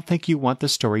 I don't think you want the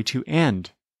story to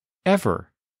end.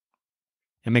 Ever.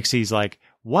 And Mixie's like,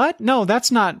 what? No,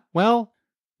 that's not... Well,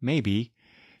 maybe.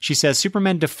 She says,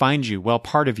 Superman defined you, well,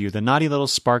 part of you, the naughty little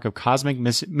spark of cosmic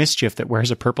mischief that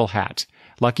wears a purple hat.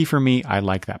 Lucky for me, I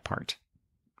like that part.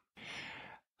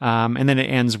 And then it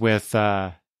ends with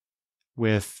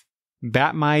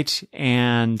Batmite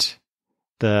and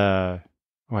I've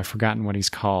forgotten what he's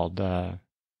called. Well,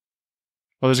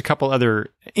 there's a couple other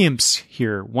imps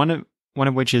here. One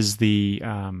of which is the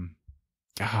I've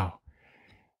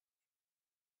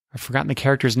forgotten the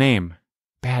character's name.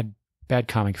 Bad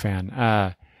comic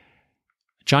fan.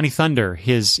 Johnny Thunder.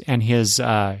 He says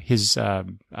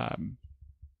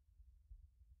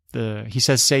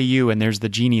 "say you," and there's the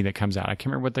genie that comes out. I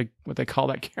can't remember what they call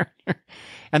that character.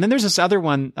 And then there's this other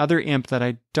imp that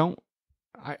I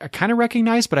kind of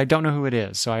recognize, but I don't know who it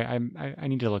is. So I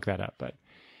need to look that up. But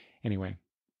anyway,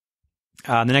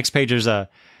 the next page there's a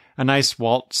nice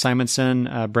Walt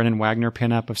Simonson, Brennan Wagner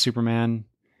pinup of Superman.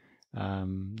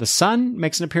 The sun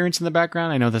makes an appearance in the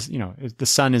background. I know this, you know, the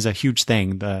sun is a huge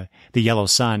thing, the yellow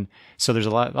sun. So there's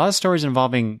a lot of stories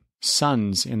involving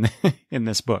suns in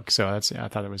this book. So I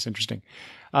thought it was interesting.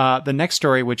 The next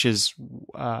story, which is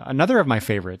another of my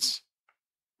favorites.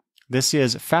 This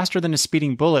is Faster Than a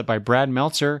Speeding Bullet by Brad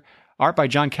Meltzer, art by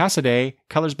John Cassaday,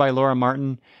 colors by Laura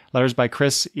Martin, letters by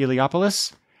Chris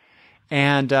Eliopoulos.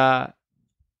 And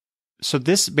so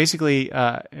this basically,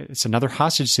 it's another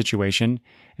hostage situation,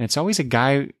 and it's always a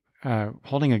guy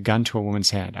holding a gun to a woman's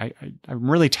head. I'm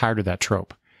really tired of that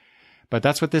trope. But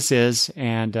that's what this is,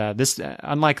 and this,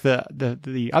 unlike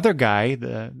the other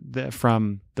guy,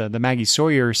 from the Maggie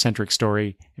Sawyer centric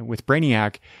story with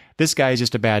Brainiac, this guy is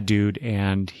just a bad dude,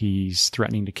 and he's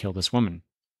threatening to kill this woman.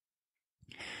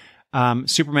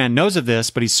 Superman knows of this,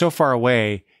 but he's so far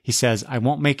away. He says, "I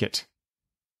won't make it."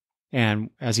 And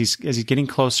as he's getting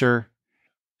closer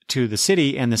to the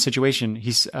city and the situation,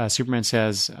 Superman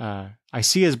says, "I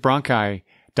see his bronchi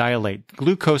dilate.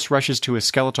 Glucose rushes to his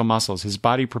skeletal muscles, his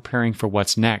body preparing for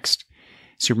what's next."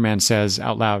 Superman says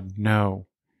out loud, "No,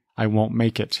 I won't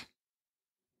make it.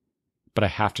 But I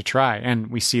have to try." And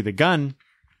we see the gun.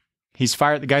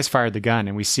 The guy's fired the gun,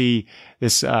 and we see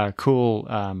this cool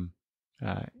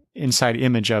inside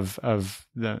image of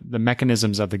the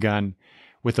mechanisms of the gun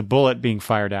with the bullet being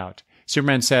fired out.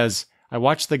 Superman says, "I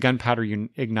watched the gunpowder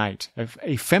ignite.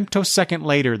 A femtosecond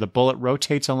later, the bullet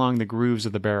rotates along the grooves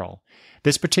of the barrel.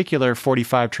 This particular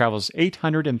 45 travels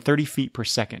 830 feet per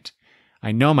second.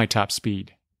 I know my top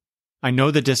speed. I know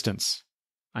the distance.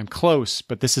 I'm close,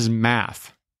 but this is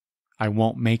math. I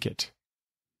won't make it."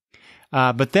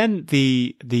 But then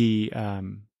the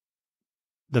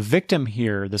victim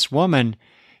here, this woman,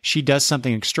 she does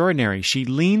something extraordinary. She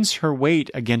leans her weight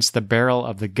against the barrel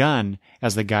of the gun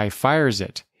as the guy fires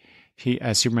it.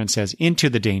 As Superman says, into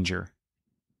the danger.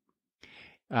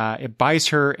 It buys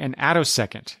her an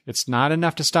attosecond. It's not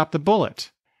enough to stop the bullet.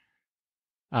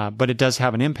 but it does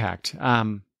have an impact.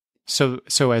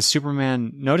 So as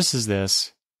Superman notices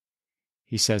this,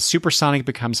 he says, supersonic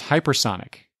becomes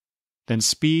hypersonic,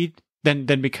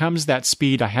 then becomes that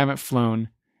speed I haven't flown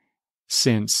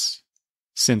since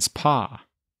Pa.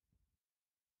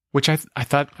 Which I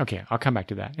thought, okay, I'll come back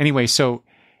to that. Anyway, so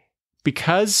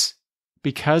because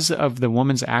of the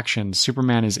woman's actions,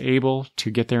 Superman is able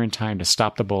to get there in time to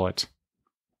stop the bullet.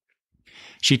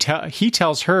 He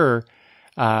tells her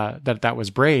that was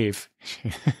brave,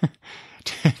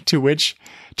 to which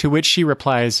she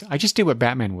replies, "I just did what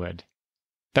Batman would.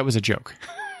 That was a joke."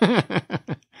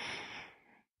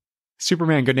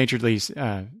 Superman good-naturedly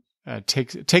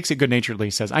takes it good-naturedly,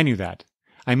 says, "I knew that.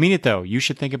 I mean it, though. You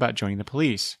should think about joining the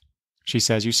police." She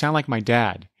says, "You sound like my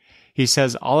dad." He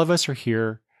says, "All of us are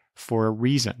here for a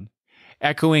reason,"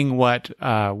 echoing what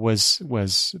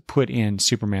was put in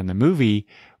Superman the movie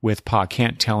with Pa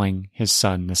Kent telling his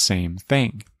son the same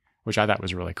thing, which I thought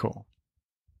was really cool.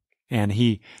 And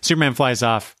Superman flies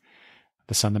off,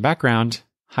 the sun in the background,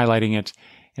 highlighting it,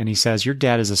 and he says, "Your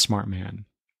dad is a smart man."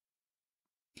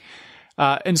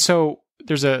 And so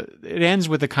it ends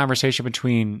with a conversation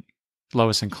between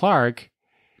Lois and Clark,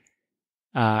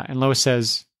 and Lois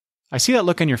says, "I see that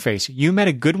look on your face. You met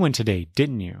a good one today,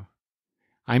 didn't you?"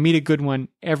 "I meet a good one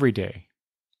every day."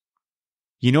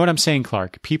 "You know what I'm saying,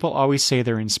 Clark. People always say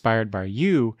they're inspired by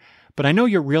you, but I know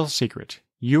your real secret.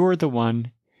 You're the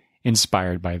one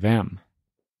inspired by them."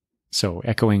 So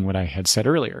echoing what I had said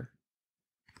earlier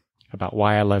about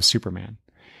why I love Superman.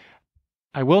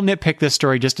 I will nitpick this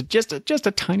story just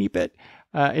a tiny bit.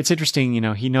 It's interesting,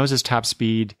 he knows his top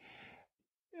speed.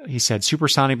 He said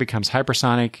supersonic becomes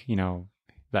hypersonic,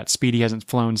 that speed he hasn't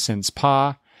flown since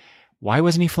Pa. Why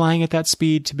wasn't he flying at that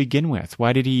speed to begin with?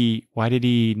 Why did he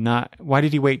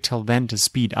wait till then to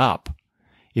speed up?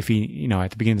 If he,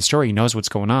 at the beginning of the story, he knows what's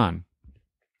going on.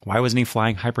 Why wasn't he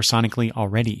flying hypersonically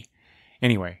already?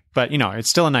 Anyway, but it's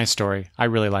still a nice story. I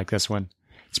really like this one.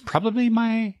 It's probably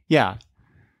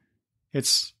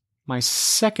it's my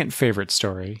second favorite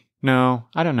story. No,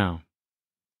 I don't know.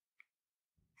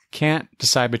 Can't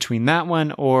decide between that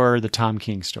one or the Tom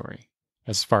King story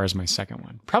as far as my second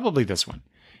one. Probably this one.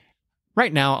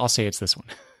 Right now, I'll say it's this one.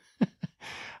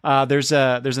 There's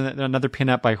another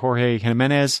pinup by Jorge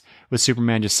Jimenez with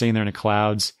Superman just sitting there in the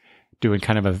clouds doing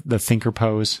kind of the thinker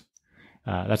pose.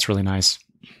 That's really nice.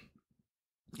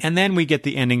 And then we get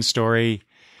the ending story.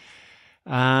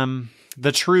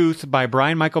 The Truth by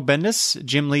Brian Michael Bendis,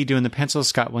 Jim Lee doing the pencils,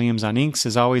 Scott Williams on inks,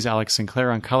 as always, Alex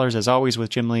Sinclair on colors, as always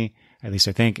with Jim Lee, at least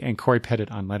I think, and Corey Pettit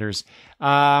on letters.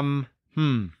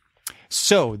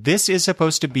 So this is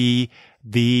supposed to be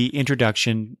the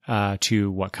introduction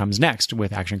to what comes next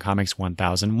with Action Comics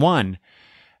 1001.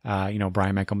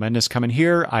 Brian Michael Bendis coming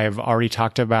here. I have already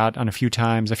talked about on a few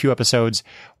episodes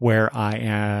where I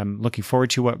am looking forward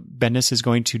to what Bendis is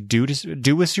going to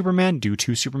do with Superman, do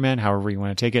to Superman, however you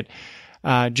want to take it.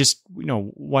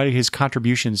 What his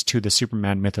contributions to the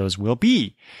Superman mythos will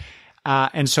be.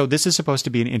 And so this is supposed to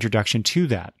be an introduction to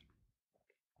that.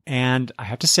 And I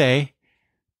have to say,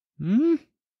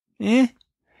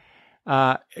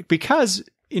 because,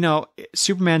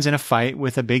 Superman's in a fight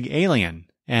with a big alien.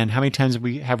 And how many times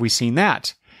have we seen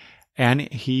that?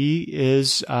 And he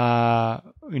is,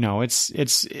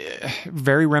 it's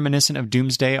very reminiscent of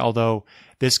Doomsday, although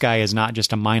this guy is not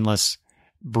just a mindless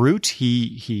brute.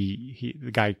 The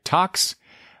guy talks.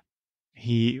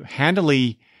 He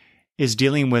handily is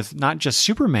dealing with not just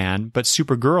Superman, but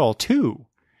Supergirl too.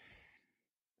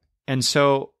 And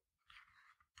so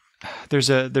there's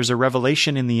a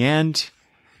revelation in the end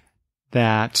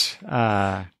that,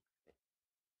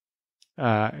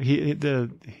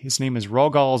 his name is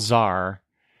Rogal Zar,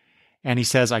 and he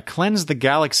says, "I cleansed the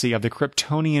galaxy of the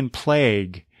Kryptonian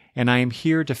plague, and I am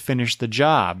here to finish the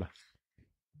job."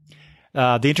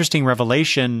 The interesting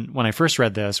revelation when I first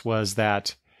read this was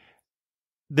that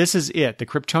this is it. The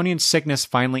Kryptonian sickness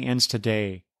finally ends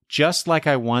today, just like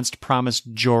I once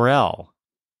promised Jor-El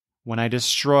when I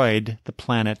destroyed the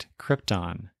planet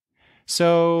Krypton.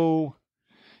 So,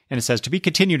 and it says, to be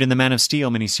continued in the Man of Steel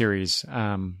miniseries.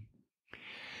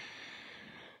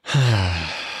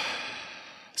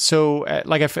 So,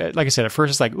 like I said, at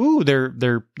first it's like, ooh,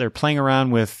 they're playing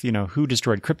around with, who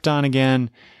destroyed Krypton again,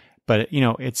 but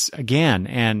it's again,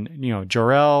 and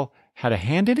Jor-El had a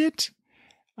hand in it.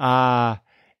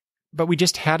 But we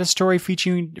just had a story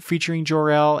featuring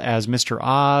Jor-El as Mr.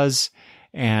 Oz,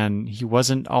 and he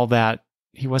wasn't all that.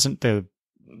 He wasn't the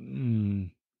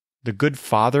good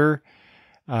father,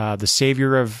 the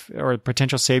savior or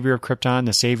potential savior of Krypton,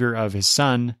 the savior of his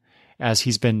son, as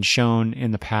he's been shown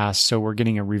in the past. So we're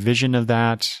getting a revision of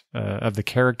that, of the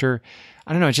character.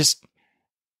 I don't know.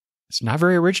 It's not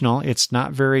very original. It's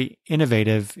not very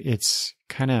innovative. It's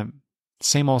kind of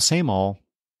same old,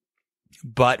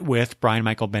 but with Brian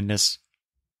Michael Bendis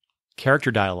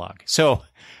character dialogue. So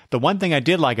the one thing I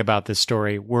did like about this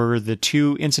story were the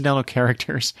two incidental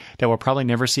characters that we'll probably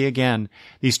never see again.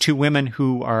 These two women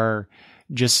who are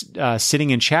just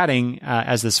sitting and chatting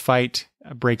as this fight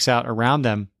breaks out around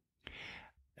them.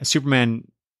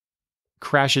 Superman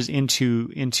crashes into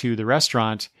the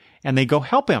restaurant and they go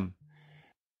help him.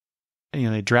 You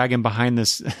know, they drag him behind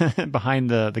behind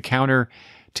the counter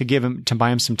to buy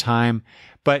him some time.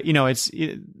 But you know,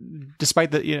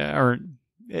 despite the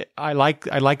I like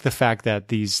the fact that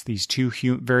these two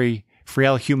very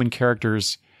frail human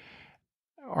characters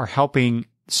are helping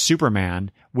Superman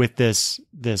with this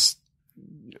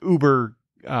uber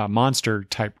monster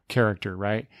type character,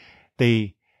 right?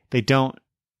 They don't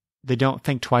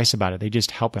think twice about it. They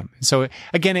just help him. So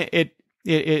again, it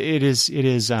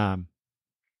is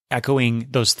echoing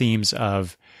those themes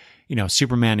of, you know,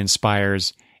 Superman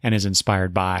inspires and is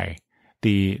inspired by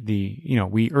the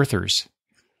we Earthers.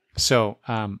 So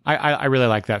I really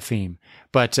like that theme.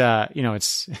 But you know,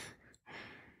 it's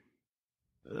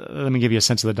let me give you a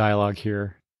sense of the dialogue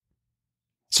here.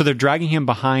 So they're dragging him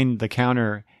behind the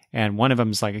counter, and one of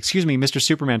them's like, "Excuse me, Mr.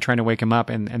 Superman," trying to wake him up,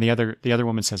 and the other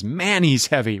woman says, "Man, he's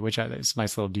heavy," which is a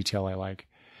nice little detail I like.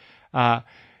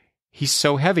 He's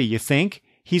so heavy, you think?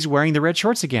 He's wearing the red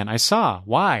shorts again. I saw.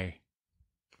 Why?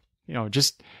 You know,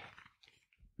 just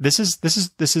this is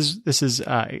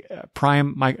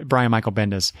prime Brian Michael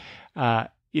Bendis.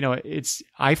 You know,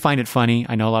 I find it funny.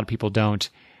 I know a lot of people don't.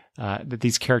 That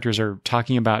these characters are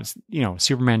talking about, you know,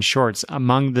 Superman shorts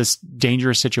among this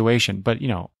dangerous situation. But you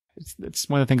know, it's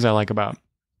one of the things I like about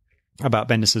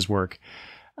Bendis's work.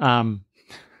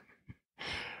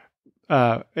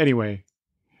 Anyway.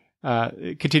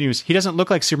 It continues. He doesn't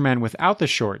look like Superman without the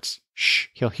shorts. Shh,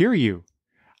 he'll hear you.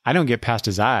 I don't get past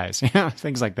his eyes.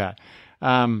 Things like that.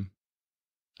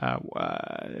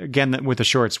 Again, with the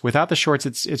shorts. Without the shorts,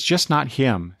 it's just not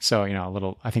him. So, you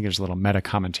know, I think there's a little meta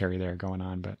commentary there going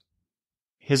on, but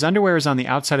his underwear is on the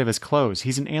outside of his clothes.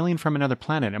 He's an alien from another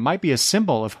planet. It might be a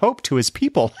symbol of hope to his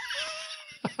people.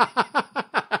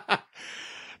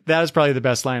 That is probably the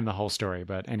best line in the whole story,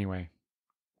 but anyway.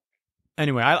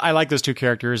 Anyway, I like those two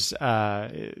characters. It's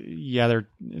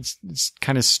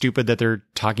kind of stupid that they're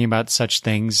talking about such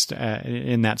things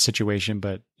in that situation,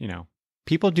 but you know,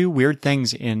 people do weird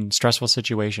things in stressful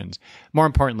situations. More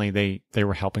importantly, they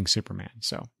were helping Superman.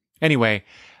 So anyway,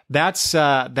 that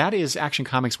is Action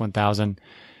Comics 1000.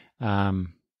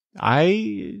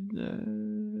 I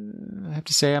have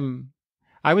to say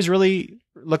I was really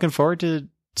looking forward to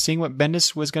seeing what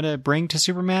Bendis was going to bring to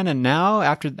Superman, and now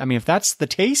if that's the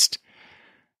taste,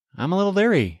 I'm a little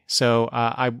leery. So,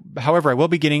 however, I will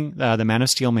be getting the Man of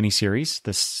Steel miniseries.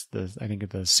 I think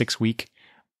the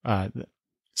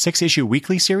 6-issue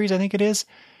weekly series. I think it is,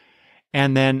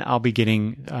 and then I'll be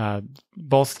getting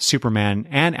both Superman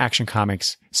and Action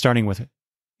Comics, starting with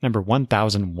number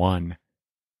 1001.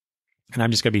 And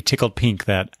I'm just going to be tickled pink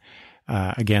that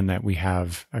that we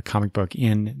have a comic book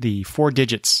in the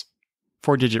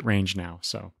 4-digit range now.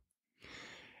 So,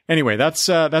 anyway, that's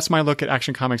my look at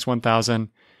Action Comics 1000.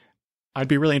 I'd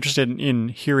be really interested in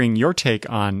hearing your take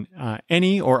on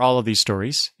any or all of these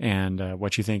stories and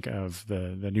what you think of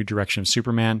the new direction of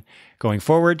Superman going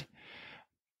forward.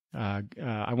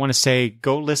 I want to say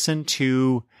go listen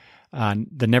to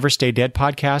the Never Stay Dead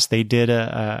podcast. They did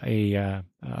a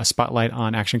spotlight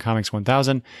on Action Comics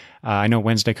 1000. I know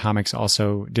Wednesday Comics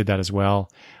also did that as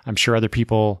well. I'm sure other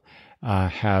people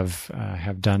have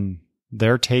done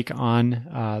their take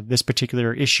on this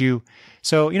particular issue.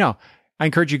 So, you know, I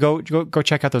encourage you go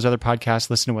check out those other podcasts,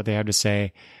 listen to what they have to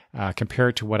say, compare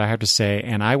it to what I have to say,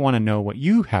 and I want to know what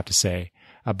you have to say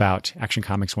about Action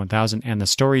Comics 1000 and the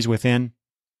stories within.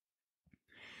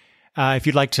 If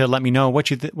you'd like to let me know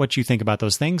what you think about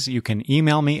those things, you can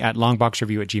email me at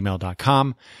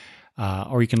longboxreview@gmail.com,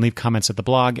 or you can leave comments at the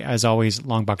blog, as always,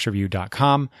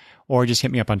 longboxreview.com, or just hit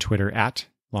me up on Twitter at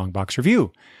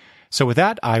longboxreview. So with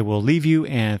that, I will leave you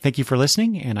and thank you for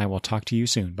listening, and I will talk to you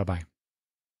soon. Bye-bye.